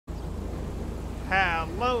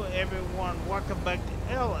Hello everyone, welcome back to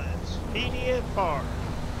LSPFR.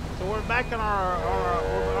 So we're back on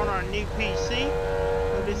our new PC.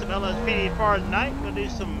 We'll do some LSPFR tonight. We'll do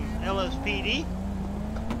some LSPD.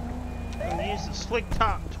 We'll use the Slick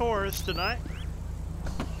Top Taurus tonight.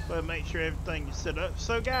 But make sure everything is set up.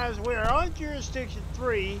 So guys, we are on Jurisdiction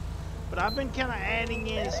 3, but I've been kind of adding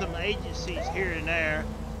in some agencies here and there.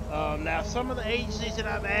 Now some of the agencies that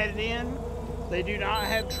I've added in, they do not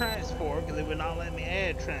have transport because they would not let me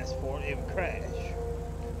add transport. It would crash.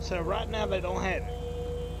 So right now they don't have it.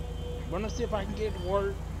 I'm gonna see if I can get it to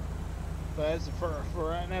work, but as for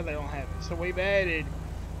right now they don't have it. So we've added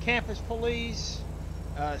Campus Police,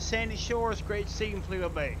 Sandy Shores, Great Sea, and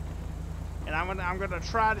Fleet Bay. And I'm gonna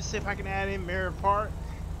try to see if I can add in Mirror Park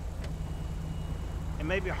and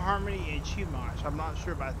maybe Harmony and Chumash. I'm not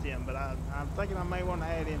sure about them, but I'm thinking I may want to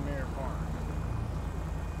add in Mirror Park.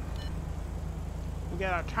 We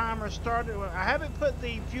got our timer started. I haven't put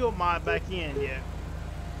the fuel mod back in yet.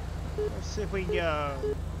 Let's see if we can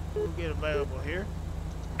we'll get available here.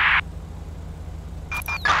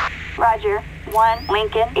 Roger. 1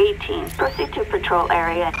 Lincoln 18. Proceed to patrol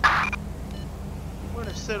area. We're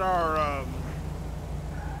gonna set our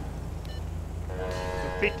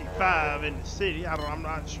 55 in the city. I'm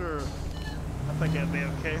not sure. I think that'll be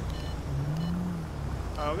okay.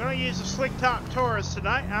 We're gonna use the Slick Top Taurus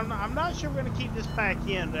tonight. I'm not sure we're gonna keep this pack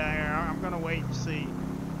in down here. I'm gonna wait and see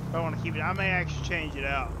if I want to keep it. I may actually change it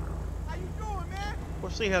out. How you doing, man?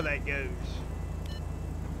 We'll see how that goes.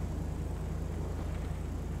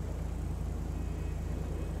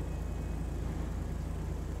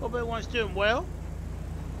 Hope everyone's doing well.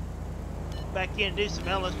 Back in and do some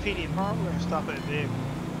LSPD and We're gonna stop at a vehicle.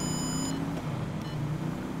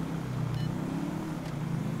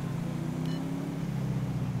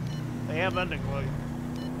 They have underglow.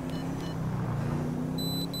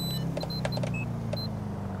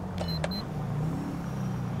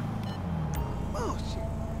 Oh shit.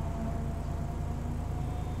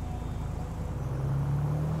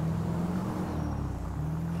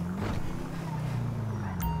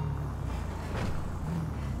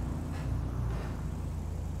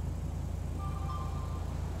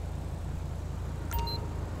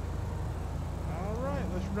 All right,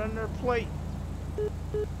 let's run their plate.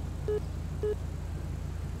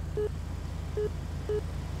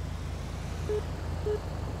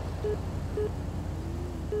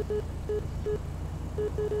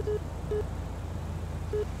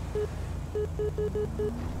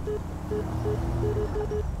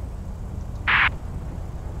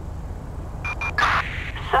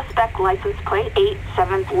 Suspect license plate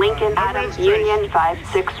 87 Lincoln Adams Union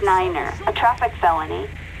 569er. A traffic felony.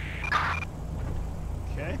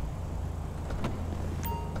 Okay.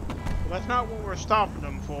 Well, that's not what we're stopping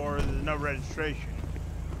them for. There's no registration.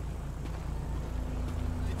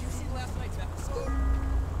 Did you see last night's episode?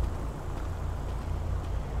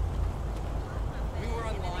 We were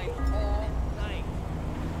online all night.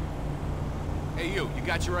 Hey, you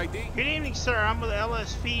got your ID? Good evening, sir. I'm with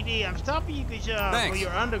LSPD. I'm stopping you because well, you're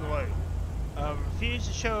underglow. Refuse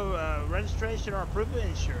to show registration or proof of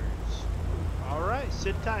insurance. All right,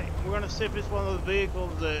 sit tight. We're gonna see if it's one of those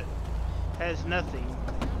vehicles that has nothing.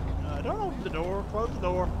 Don't open the door. Close the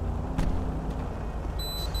door.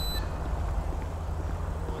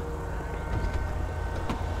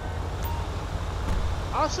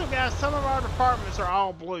 Also, guys, some of our departments are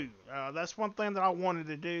all blue. That's one thing that I wanted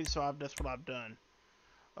to do, so that's what I've done.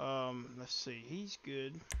 Let's see. He's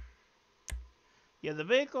good. Yeah, the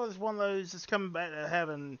vehicle is one of those that's coming back to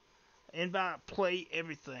having invite plate,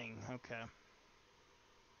 everything. Okay.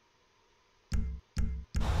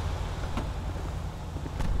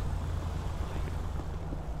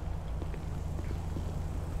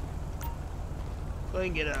 Go ahead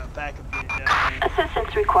and get a backup unit down here.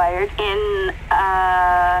 Assistance required in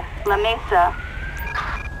La Mesa.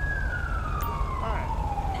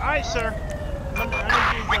 Alright, sir. I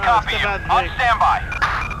need We you copy step you. out of the On vehicle. standby.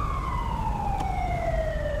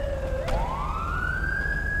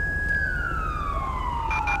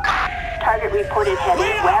 Target reported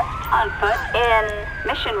heading west on foot in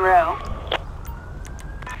Mission Row.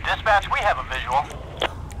 Dispatch, we have a visual.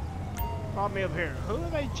 Follow me up here. Who are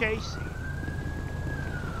they chasing?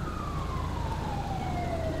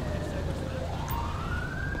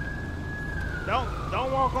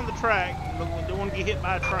 Don't walk on the track. Don't want to get hit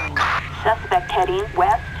by a train. Suspect heading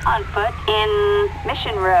west on foot in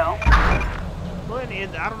Mission Row. Go ahead and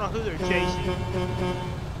end. I don't know who they're chasing.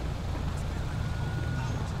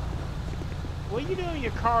 What are you doing in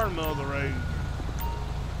your car in the middle of the road?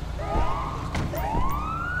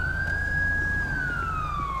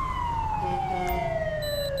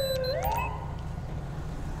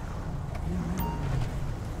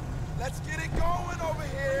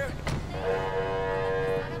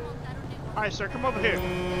 Alright, sir, come over here.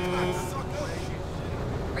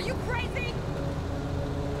 Are you crazy?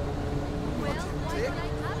 Well, why did I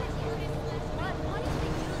come in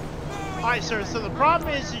here? Alright, sir, so the problem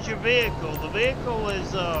is your vehicle. The vehicle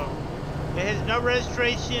is, it has no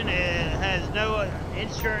registration, it has no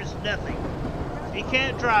insurance, nothing. So you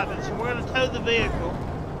can't drive it, so we're going to tow the vehicle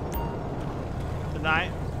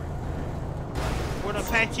tonight. We're going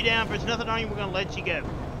to pat you down. If there's nothing on you, we're going to let you go.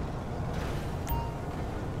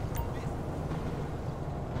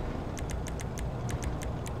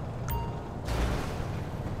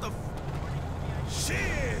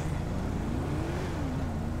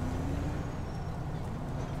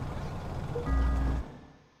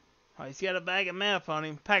 He's got a bag of meth on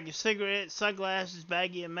him, pack of cigarettes, sunglasses,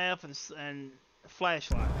 baggie of meth, and a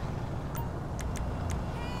flashlight.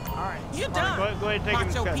 Alright, You done? Go ahead and take him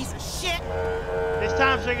to Macho custody. piece of shit. This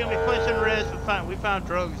time they're going to be placed under arrest. We found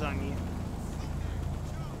drugs on you.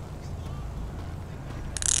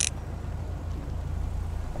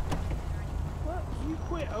 What? You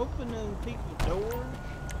quit opening people's doors?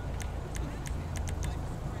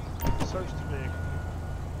 Search the vehicle.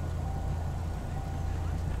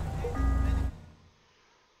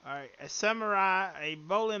 Alright, a samurai, a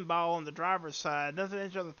bowling ball on the driver's side, nothing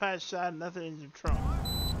in on the passenger side, nothing in the trunk.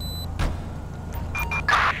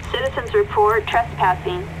 Citizens report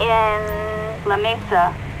trespassing in La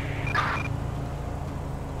Mesa.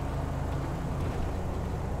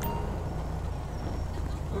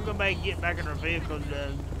 We're gonna get back in our vehicle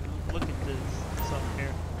and look at this something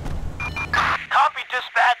here. Copy,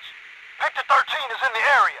 dispatch. Victor 13 is in the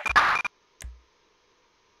area.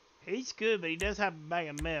 He's good, but he does have a bag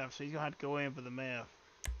of meth, so he's gonna have to go in for the meth.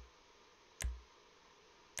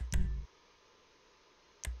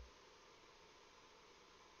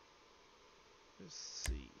 Let's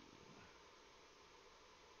see.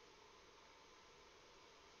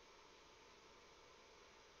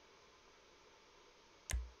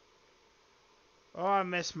 Oh, I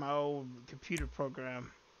missed my old computer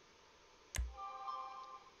program.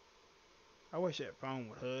 I wish that phone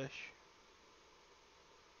would hush.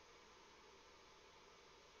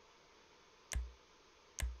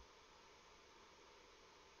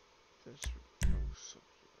 There's no subjects.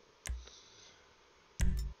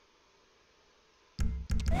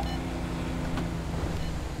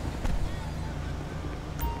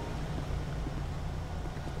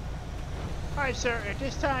 Alright, sir, at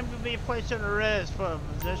this time you'll be placed under arrest for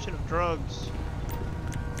possession of drugs.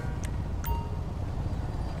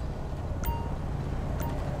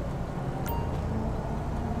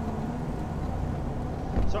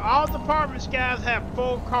 So all departments, guys, have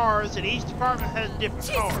full cars, and each department has a different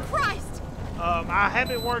car. Jesus Christ! I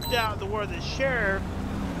have it worked out to where the sheriff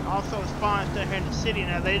also spawns down here in the city.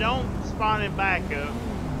 Now, they don't spawn in backup.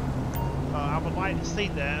 I would like to see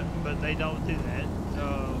that, but they don't do that.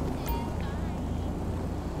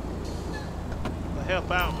 They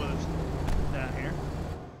help out with us down here.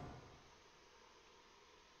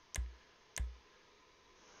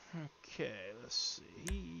 Okay, let's see.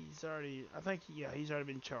 He's already, I think, yeah, he's already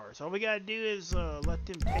been charged. All we gotta do is let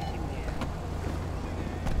them take him in.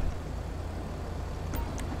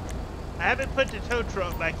 I haven't put the tow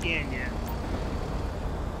truck back in yet.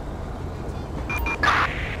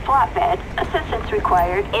 Flatbed. Assistance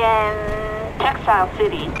required in Textile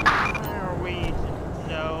City. Where are we?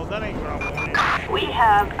 No, that ain't where I want it. We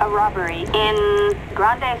have a robbery in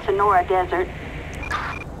Grande Sonora Desert.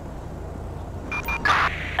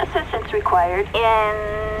 Assistance required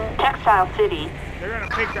in Textile City. They're gonna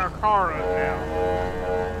pick our car up now.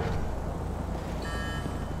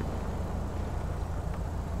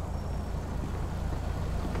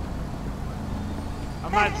 I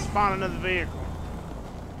might spawn another vehicle.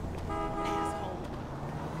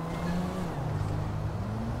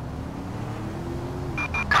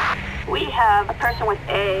 We have a person with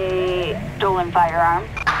a stolen firearm.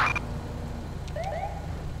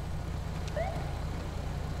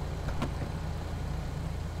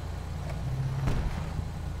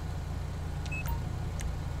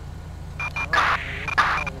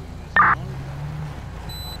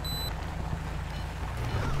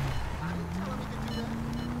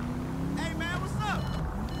 Hey man, what's up?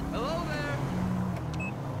 Hello there.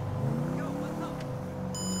 Yo, what's up?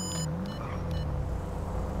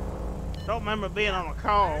 Don't remember being on a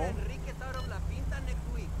call. Enrique's out of La Pinta next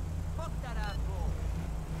week. Fuck that asshole.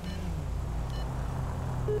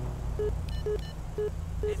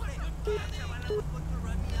 Chavana was supposed to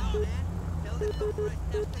run me out, man. Tell them to fresh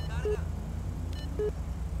test the carga.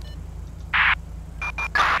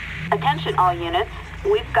 Attention all units.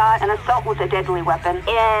 We've got an assault with a deadly weapon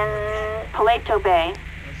in Paleto Bay.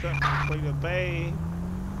 What's up, Cleveland Bay?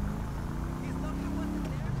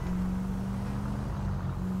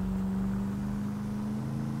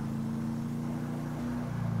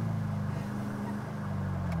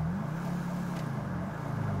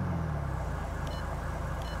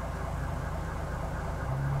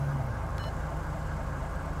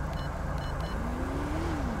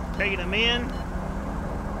 taking them in.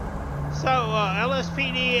 So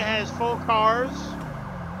LSPD has 4 cars.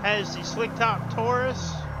 Has the slick top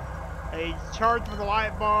Taurus, a Charge with a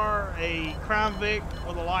light bar, a Crown Vic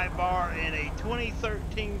with a light bar, and a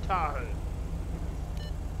 2013 Tahoe.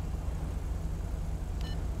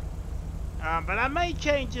 But I may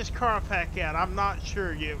change this car pack out. I'm not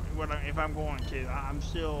sure yet if I'm going to. I'm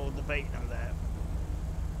still debating on that.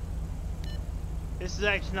 This is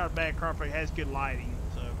actually not a bad car pack. It has good lighting,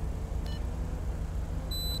 so.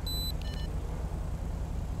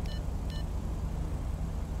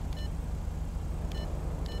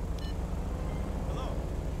 Hello.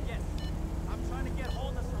 Yes. I'm trying to get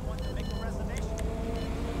hold of someone to make a reservation.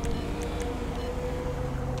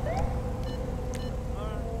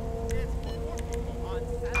 It's for 4 people on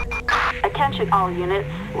Saturday. Attention all units.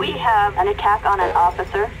 We have an attack on an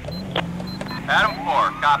officer. Adam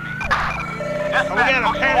 4, copy. Dispatch, got a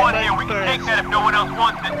motion panic 1 here. button We can first. take that if no one else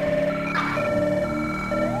wants it.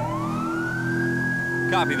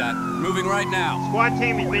 Copy that. Moving right now. Squad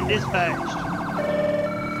team has been dispatched.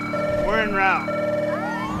 We're en route.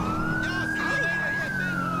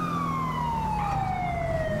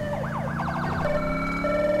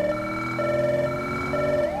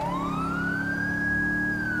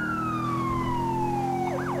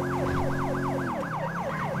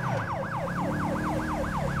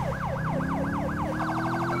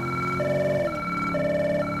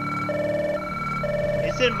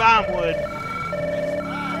 It's in Vinewood.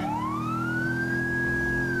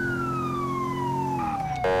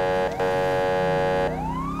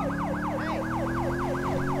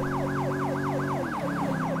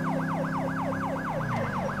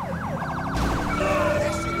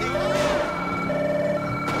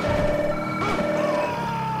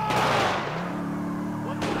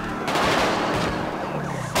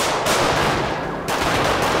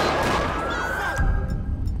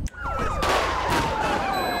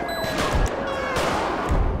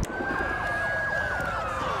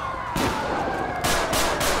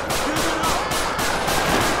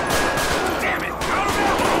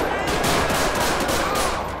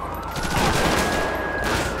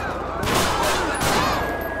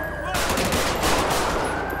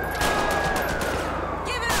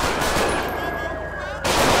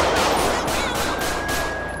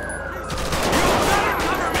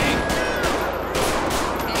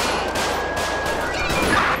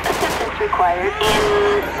 Required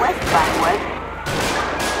in West Vinewood.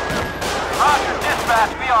 Roger,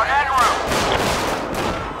 dispatch, we are en route.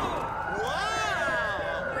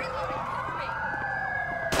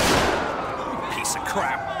 Piece of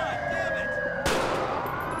crap.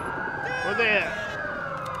 Where they at?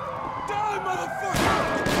 Die, motherfucker!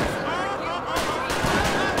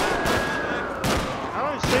 I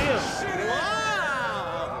don't see him.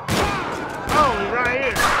 Oh, he's right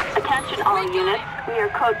here. Attention all units. We are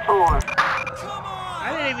code 4. I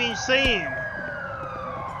didn't even see him.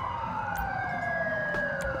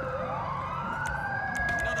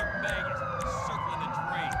 Another bag is circling the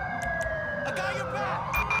drain. I got your back.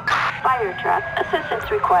 Fire truck. Assistance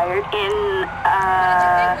required in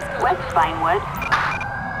West Vinewood.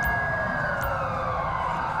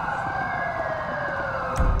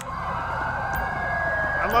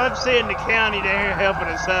 I love seeing the county there helping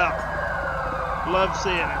us out. Love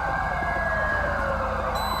seeing it.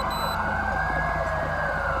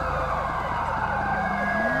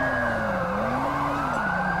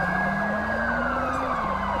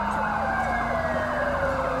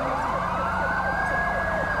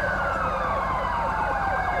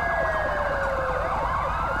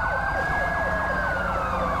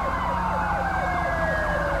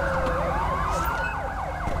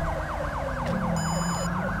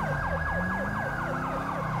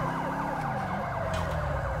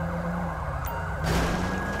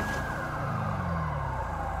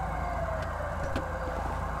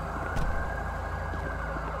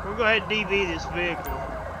 We'll go ahead and DV this vehicle.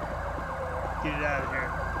 Get it out of here.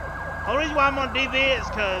 The only reason why I'm gonna DV it is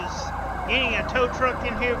because getting a tow truck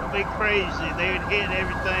in here would be crazy. They would hit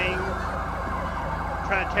everything,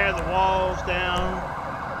 try to tear the walls down.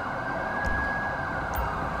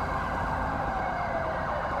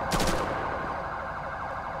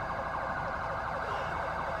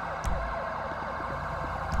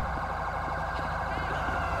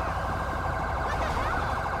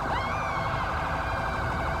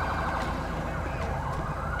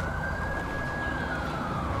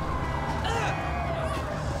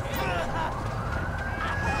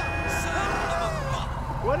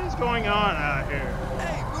 What is going on out here?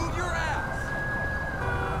 Hey, move your ass.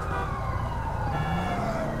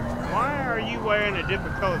 Why are you wearing a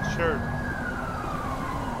different colored shirt?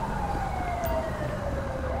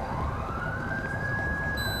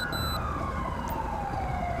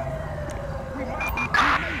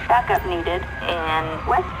 Backup needed in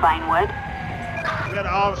West Vinewood. We got an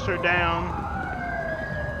officer down.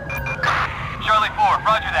 Charlie 4,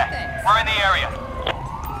 roger that. We're in the area.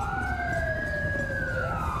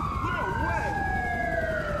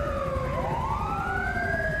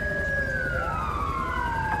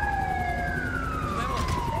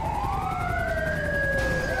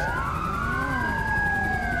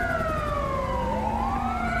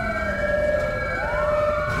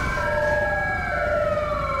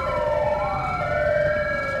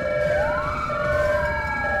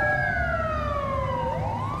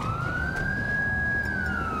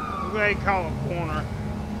 They call a corner.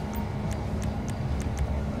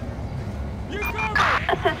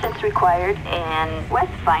 Assistance required in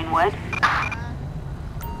West Vinewood.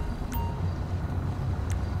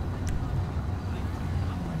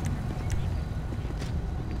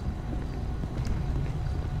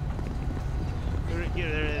 Get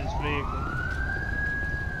rid of this vehicle.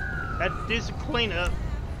 Had to do some cleanup.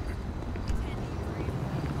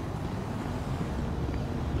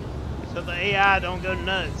 So the AI don't go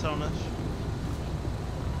nuts on us.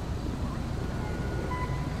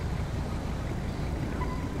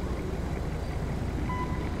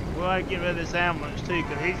 Well, I get rid of this ambulance too,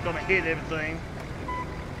 because he's going to hit everything.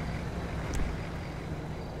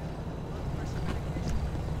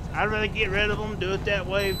 I'd rather get rid of them, do it that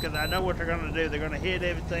way, because I know what they're going to do. They're going to hit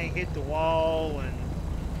everything, hit the wall, and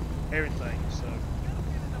everything, so.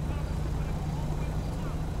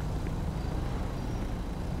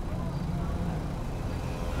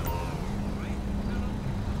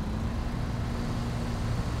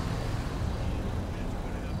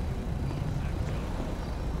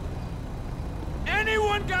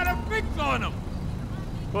 Anyone got a fix on him?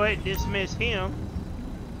 Go ahead and dismiss him.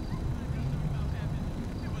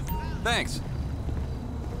 Thanks.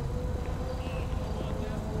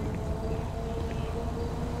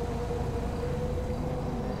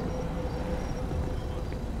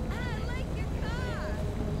 I like your car.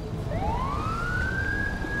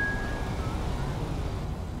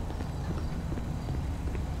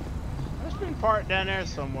 Must have been parked down there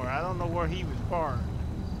somewhere. I don't know where he was parked.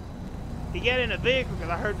 He got in a vehicle because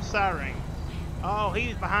I heard the siren. Oh, he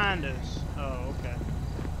was behind us. Oh, okay.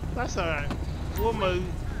 That's alright. We'll move.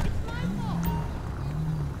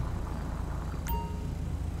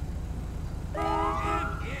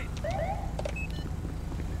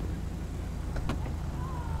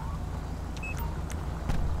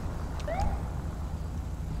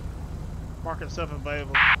 Mark itself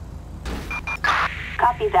available.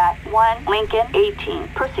 Copy that. 1 Lincoln 18.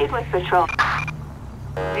 Proceed with patrol.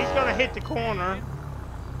 He's gonna hit the corner.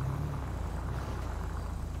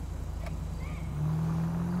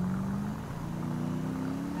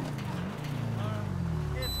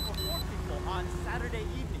 It's for 4 people on Saturday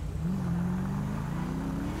evening.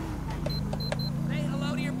 Say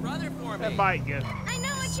hello to your brother for me. That bike go. I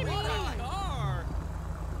know what you mean. Car.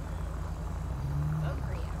 Vote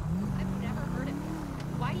for you. I've never heard of you.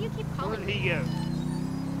 Why do you keep Where calling did he me? go?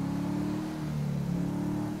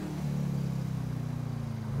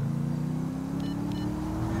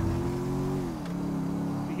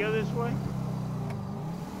 Did he go this way?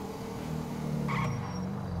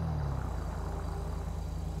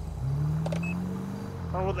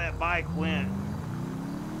 Or where that bike went?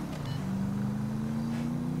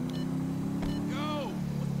 Yo,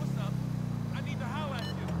 what's up? I need to holler at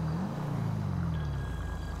you.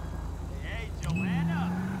 Hey,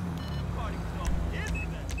 Joanna. Party club, isn't it?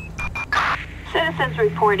 Citizens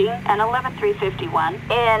reporting an 11351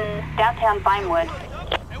 in downtown Vinewood.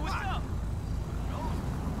 Hey, what's up?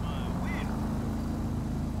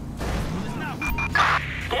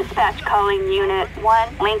 Dispatch calling Unit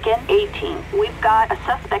 1 Lincoln 18. We've got a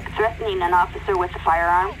suspect threatening an officer with a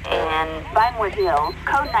firearm in Vinewood Hills.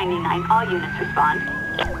 Code 99. All units respond.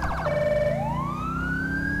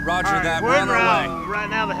 Roger Alright, that. we're We're en on our way. route right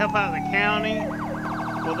now to help out the county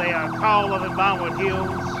with a call up in Vinewood Hills.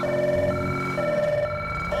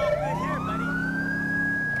 All good here, buddy.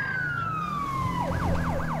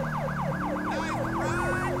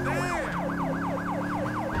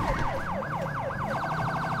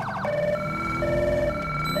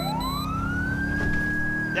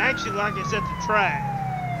 Actually, like it's at the track.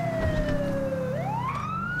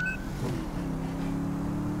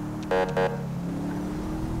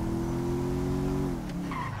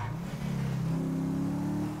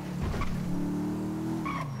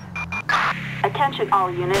 Attention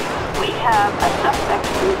all units. We have a suspect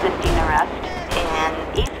resisting arrest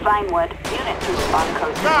in East Vinewood. Units respond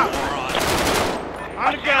code. Stop!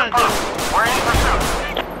 On the gun, dude. We're in pursuit.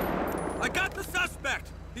 I got the suspect.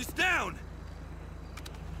 He's down.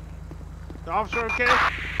 The officer okay?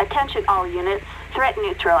 Attention all units, threat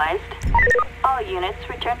neutralized. All units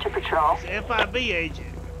return to patrol. It's an FIB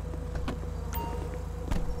agent.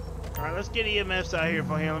 Alright, let's get EMS out here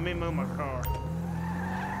for him. Let me move my car.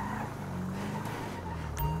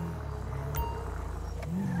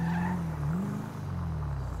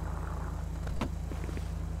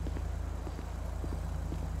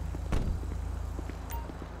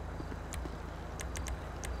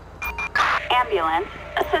 Ambulance.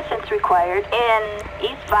 Assistance required in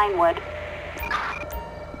East Vinewood.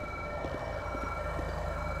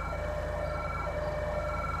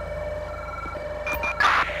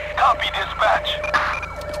 Copy, dispatch.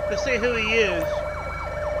 Let's see who he is.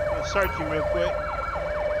 I'll search him real quick.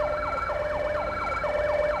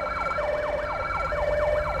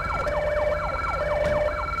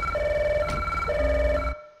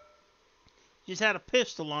 Just had a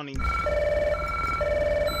pistol on him.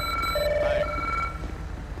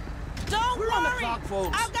 Don't We're worry. on the clock,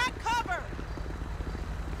 folks. I've got cover.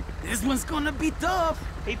 This one's gonna be tough.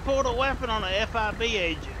 He pulled a weapon on an FIB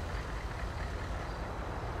agent.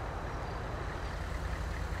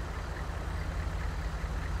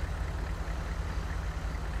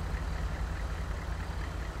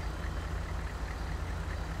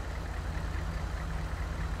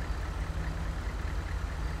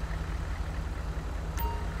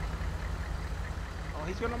 Oh,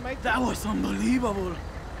 he's gonna make That was unbelievable.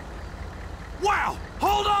 Wow!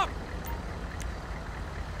 Hold up!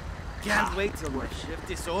 Can't wait till my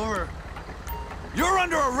shift is over. You're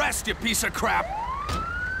under arrest, you piece of crap!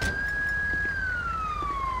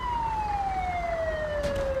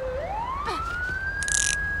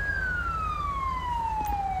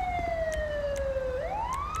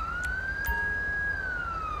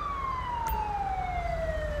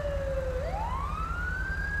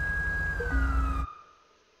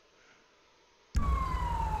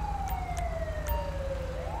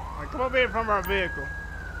 Come up here from our vehicle.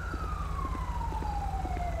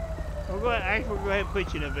 We'll go ahead, actually, we'll go ahead and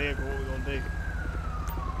put you in the vehicle. What we're gonna do?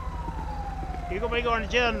 You're gonna be going to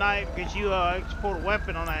jail tonight because you exported a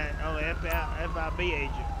weapon on that FIB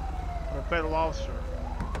agent or a federal officer.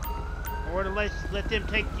 We're to let them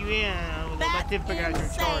take you in and let them figure out your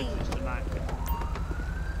charges tonight.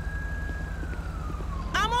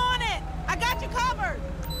 I'm on it. I got you covered.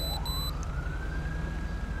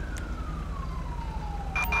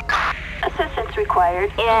 Assistance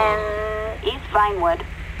required in East Vinewood.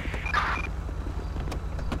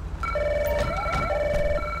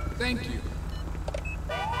 Thank you.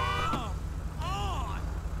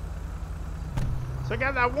 So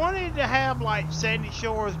guys, I wanted to have like Sandy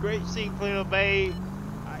Shores, Great Sea, Clear Bay,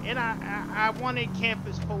 and I wanted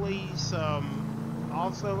campus police.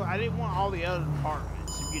 Also, I didn't want all the other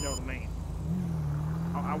departments, if you know what I mean.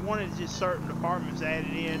 I wanted just certain departments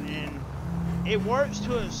added in, and it works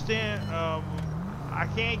to an extent. I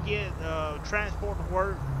can't get transport to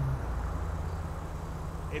work.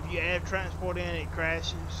 If you add transport in, it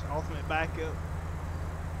crashes. Ultimate backup.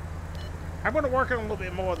 I'm going to work on it a little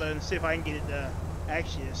bit more though and see if I can get it to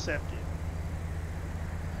actually accept it.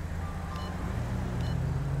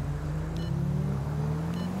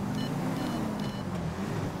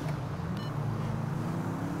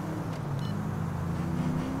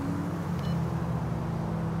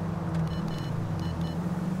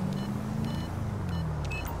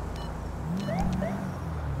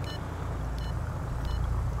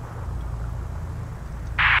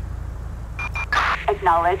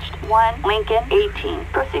 Acknowledged. 1 Lincoln 18.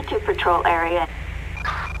 Proceed to patrol area.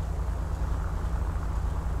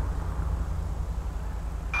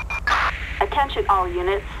 Attention all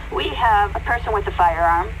units. We have a person with a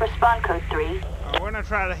firearm. Respond code 3. We're gonna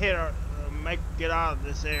try to hit our, get out of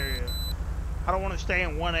this area. I don't want to stay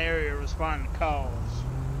in one area responding to calls.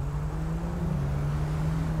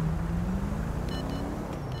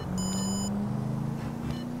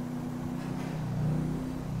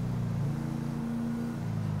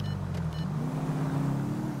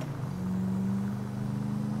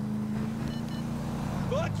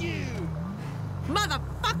 Fuck you!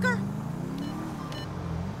 Motherfucker.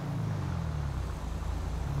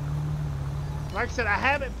 Like I said, I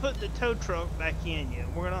haven't put the tow truck back in yet.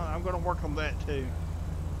 I'm gonna work on that too.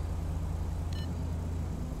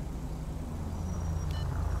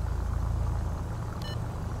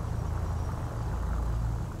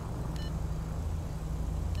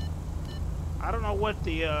 I don't know what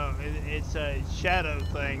the it's a shadow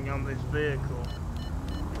thing on this vehicle.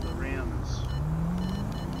 The rims.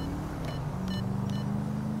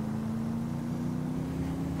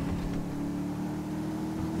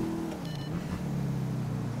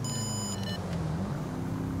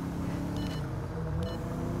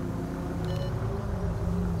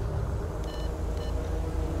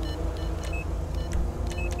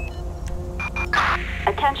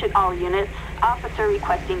 Attention all units. Officer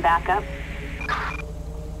requesting backup.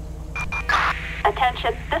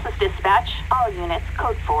 Attention, this is dispatch. All units,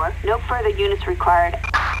 code 4. No further units required.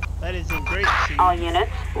 That is in great see. All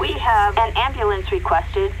units, we have an ambulance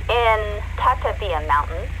requested in Tatavia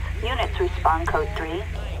Mountains. Units respond code 3.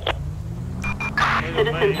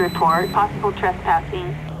 Citizens report possible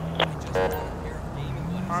trespassing.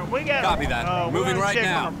 Alright, we got Copy that. Moving right check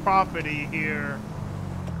now. on a property here.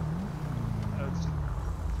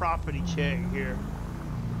 Property check here.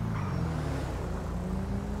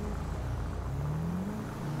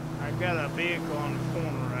 I got a vehicle on the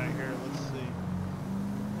corner right here. Let's see.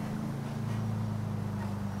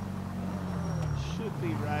 Should be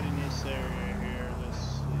right in this area here. Let's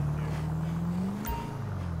see here.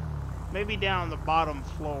 Maybe down on the bottom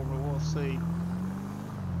floor, but we'll see.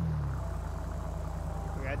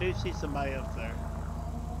 Okay, I do see somebody up there.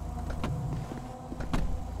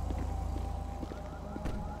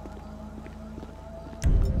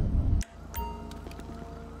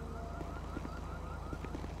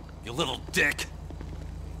 You little dick.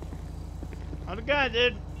 On the gun,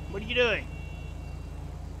 dude. What are you doing?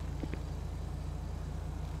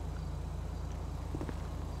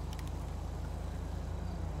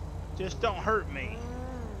 Just don't hurt me.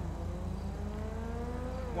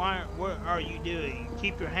 What are you doing?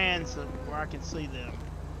 Keep your hands up where I can see them.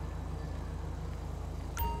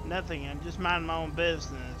 Nothing, I'm just minding my own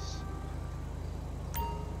business.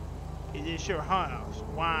 Is this your house?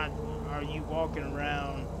 Why are you walking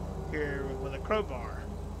around here with a crowbar?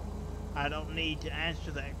 I don't need to answer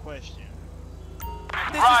that question.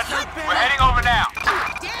 Roger, we're heading over now.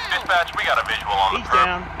 Dispatch, we got a visual on the He's curb.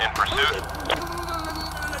 down. In pursuit.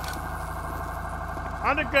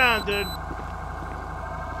 On the ground, dude.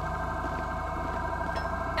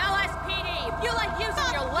 LSPD, if you like using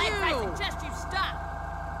your legs, I suggest you stop.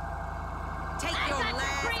 Take I your got the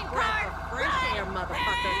last green breath card of fresh right air,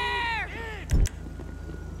 motherfucker. there.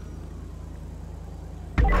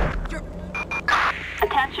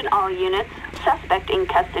 Attention all units. Suspect in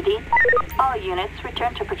custody. All units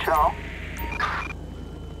return to patrol.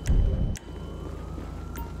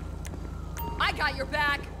 I got your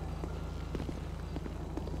back.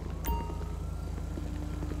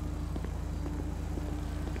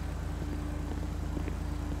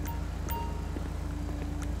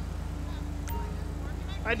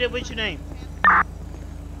 I did. What's your name?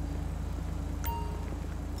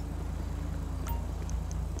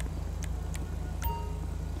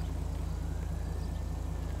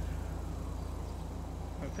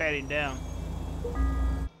 I'm patting down.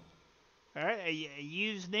 Alright, a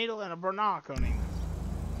used needle and a burnock on him.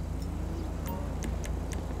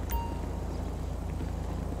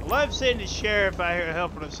 I love seeing the sheriff out here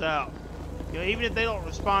helping us out. You know, even if they don't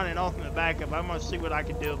respond in ultimate backup, I'm gonna see what I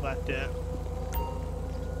can do about that.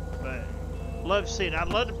 But love seeing it. I'd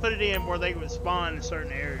love to put it in where they would spawn in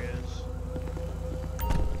certain areas.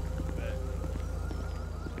 But,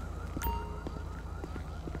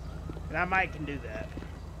 and I might can do that.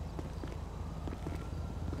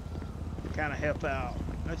 Kind of help out.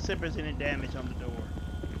 Let's see if there's any damage on the door.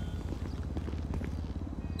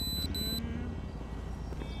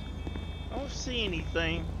 Don't see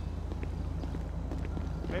anything.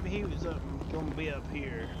 Maybe he was gonna be up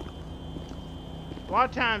here. A lot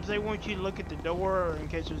of times they want you to look at the door in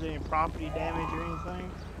case there's any property damage or anything.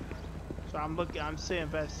 So I'm seeing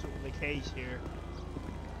if that's the case here.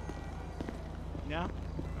 No?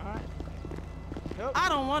 Alright. Nope. I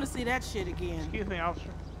don't want to see that shit again. Excuse me, officer.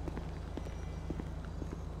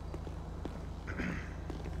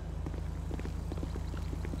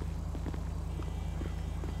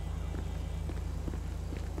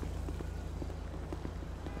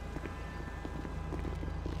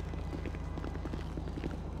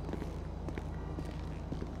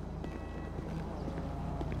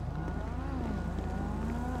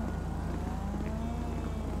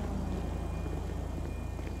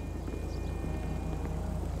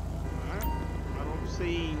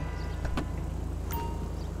 See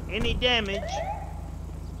any damage.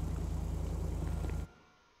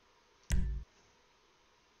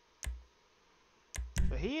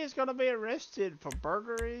 But he is going to be arrested for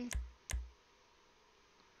burglary,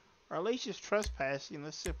 or at least just trespassing.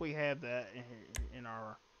 Let's see if we have that in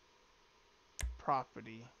our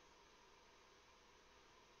property.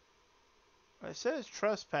 It says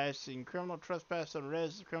trespassing, criminal trespass on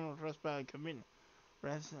resident, criminal trespass committing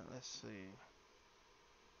resident. Let's see.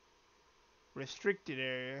 Restricted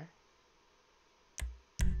area.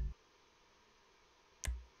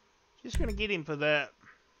 Just gonna get him for that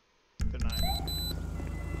tonight.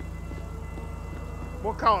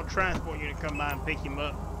 We'll call a transport unit to come by and pick him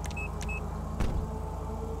up.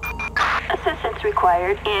 Assistance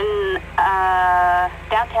required in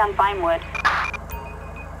downtown Vinewood.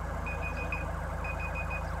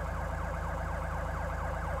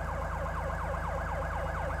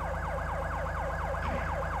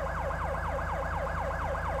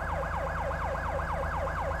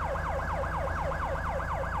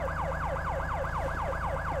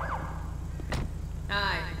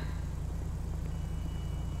 Hi.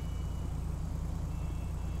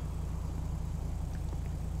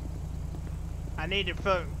 I need to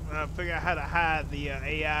figure out how to hide the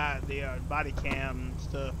AI, the body cam and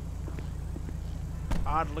stuff.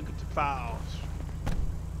 I ought to look at the files.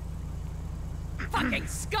 Fucking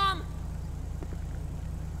scum!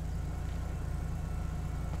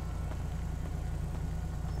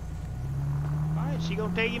 Alright, she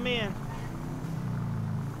gonna take him in.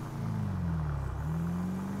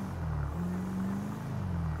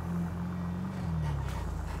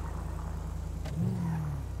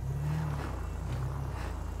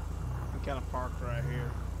 Kind of parked right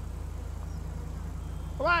here.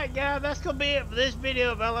 Alright guys, that's gonna be it for this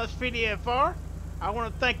video of LSPFR. I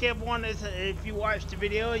want to thank everyone that's, if you watched the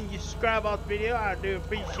video and you subscribe off the video, I do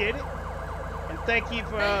appreciate it. And thank you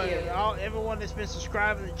for everyone that's been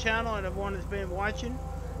subscribing to the channel and everyone that's been watching.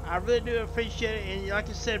 I really do appreciate it, and like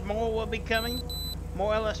I said, more will be coming.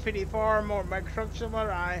 More LSPFR, more Mega Truck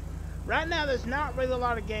Simulator. Right now there's not really a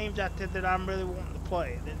lot of games out there that I'm really wanting to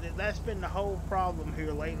play. That's been the whole problem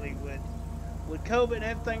here lately with COVID and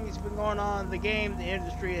everything that's been going on. The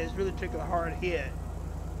industry has really took a hard hit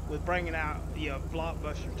with bringing out,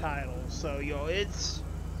 blockbuster titles. So, it's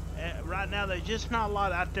right now there's just not a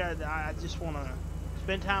lot out there that I just want to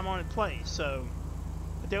spend time on and play. So,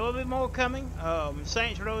 but there will be more coming.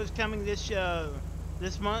 Saints Row is coming this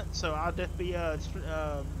month, so I'll just be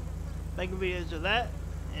making videos of that.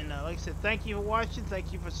 And like I said, thank you for watching,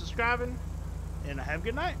 thank you for subscribing, and have a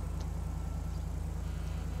good night.